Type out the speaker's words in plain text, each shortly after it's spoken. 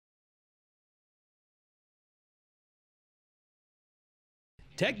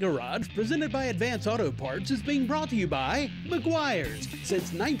Tech Garage, presented by Advance Auto Parts, is being brought to you by Meguiar's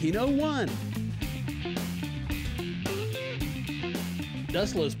since 1901.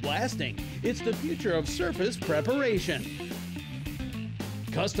 Dustless Blasting, it's the future of surface preparation.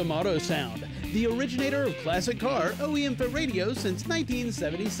 Custom Auto Sound, the originator of classic car OEM for radio since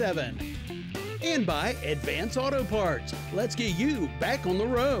 1977. And by Advance Auto Parts, let's get you back on the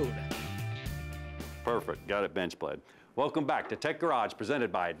road. Perfect, got it bench bled. Welcome back to Tech Garage,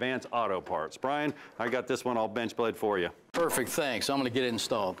 presented by Advance Auto Parts. Brian, I got this one all bench bled for you. Perfect, thanks. I'm gonna get it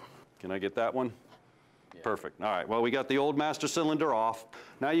installed. Can I get that one? Yeah. Perfect, all right. Well, we got the old master cylinder off.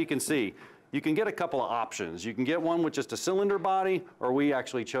 Now you can see, you can get a couple of options. You can get one with just a cylinder body, or we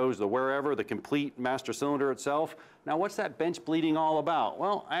actually chose the Wherever, the complete master cylinder itself. Now, what's that bench bleeding all about?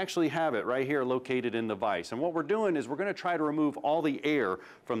 Well, I actually have it right here located in the vise. And what we're doing is we're gonna try to remove all the air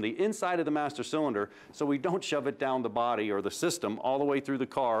from the inside of the master cylinder so we don't shove it down the body or the system all the way through the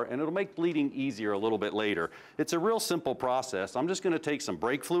car, and it'll make bleeding easier a little bit later. It's a real simple process. I'm just gonna take some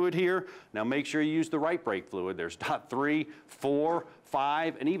brake fluid here. Now make sure you use the right brake fluid. There's .3, 4,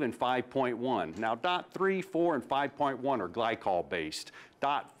 5, and even 5.1. Now .3, 4, and 5.1 are glycol based.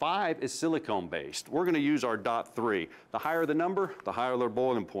 .5 is silicone based. We're gonna use our .3. The higher the number, the higher the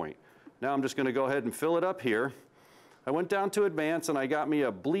boiling point. Now I'm just gonna go ahead and fill it up here. I went down to Advance and I got me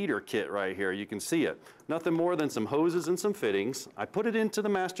a bleeder kit right here. You can see it. Nothing more than some hoses and some fittings. I put it into the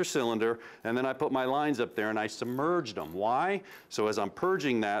master cylinder and then I put my lines up there and I submerged them. Why? So as I'm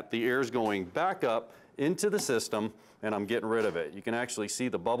purging that, the air's going back up into the system and I'm getting rid of it. You can actually see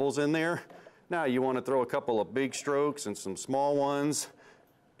the bubbles in there. Now you want to throw a couple of big strokes and some small ones.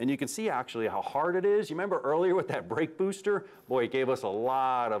 And you can see actually how hard it is. You remember earlier with that brake booster? Boy, it gave us a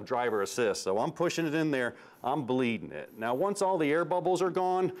lot of driver assist. So I'm pushing it in there, I'm bleeding it. Now once all the air bubbles are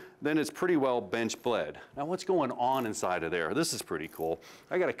gone, then it's pretty well bench bled. Now what's going on inside of there? This is pretty cool.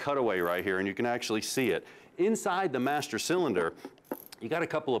 I got a cutaway right here and you can actually see it. Inside the master cylinder, you got a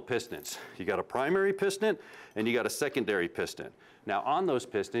couple of pistons. You got a primary piston and you got a secondary piston. Now on those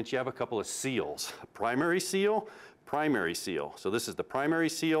pistons, you have a couple of seals. A primary seal, primary seal. So this is the primary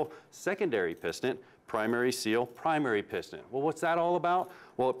seal, secondary piston, primary seal, primary piston. Well, what's that all about?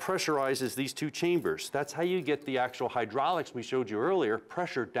 Well, it pressurizes these two chambers. That's how you get the actual hydraulics we showed you earlier,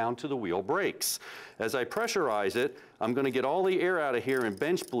 pressure down to the wheel brakes. As I pressurize it, I'm gonna get all the air out of here and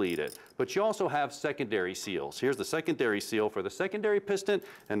bench bleed it. But you also have secondary seals. Here's the secondary seal for the secondary piston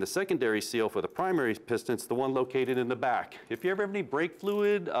and the secondary seal for the primary piston. It's the one located in the back. If you ever have any brake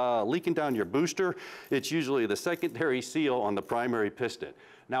fluid leaking down your booster, it's usually the secondary seal on the primary piston.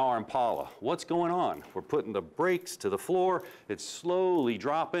 Now our Impala, what's going on? We're putting the brakes to the floor. It's slowly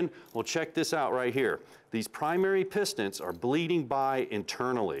dropping. Well, check this out right here. These primary pistons are bleeding by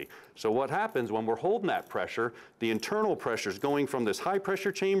internally. So what happens when we're holding that pressure, the internal pressure is going from this high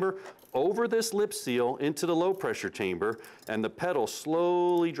pressure chamber over this lip seal into the low pressure chamber, and the pedals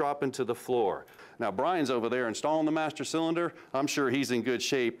slowly drop into the floor. Now Brian's over there installing the master cylinder. I'm sure he's in good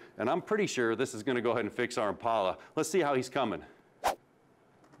shape, and I'm pretty sure this is gonna go ahead and fix our Impala. Let's see how he's coming.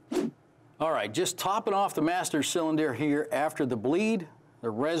 All right, just topping off the master cylinder here after the bleed. The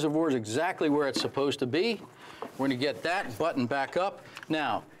reservoir is exactly where it's supposed to be. We're gonna get that button back up.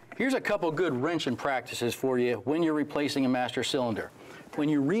 Now, here's a couple good wrenching practices for you when you're replacing a master cylinder. When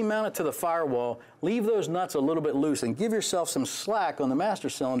you remount it to the firewall, leave those nuts a little bit loose and give yourself some slack on the master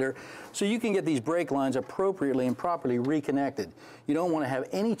cylinder so you can get these brake lines appropriately and properly reconnected. You don't want to have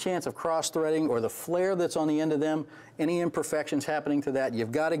any chance of cross-threading or the flare that's on the end of them, any imperfections happening to that.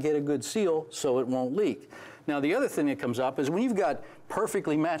 You've got to get a good seal so it won't leak. Now the other thing that comes up is when you've got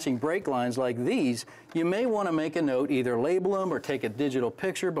perfectly matching brake lines like these, you may want to make a note, either label them or take a digital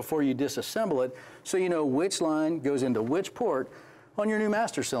picture before you disassemble it so you know which line goes into which port on your new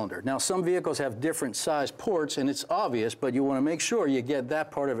master cylinder. Now some vehicles have different size ports and it's obvious, but you want to make sure you get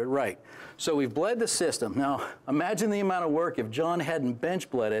that part of it right. So we've bled the system. Now imagine the amount of work if John hadn't bench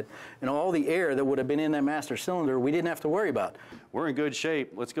bled it and all the air that would have been in that master cylinder we didn't have to worry about. We're in good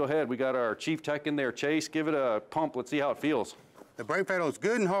shape. Let's go ahead. We got our chief tech in there. Chase, give it a pump. Let's see how it feels. The brake pedal is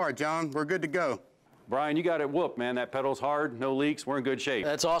good and hard, John. We're good to go. Brian, you got it whooped, man. That pedal's hard, no leaks. We're in good shape.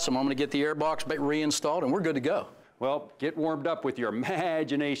 That's awesome. I'm going to get the air box reinstalled and we're good to go. Well, get warmed up with your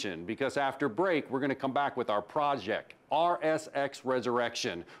imagination, because after break, we're going to come back with our project, RSX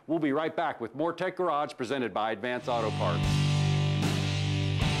Resurrection. We'll be right back with more Tech Garage presented by Advance Auto Parts.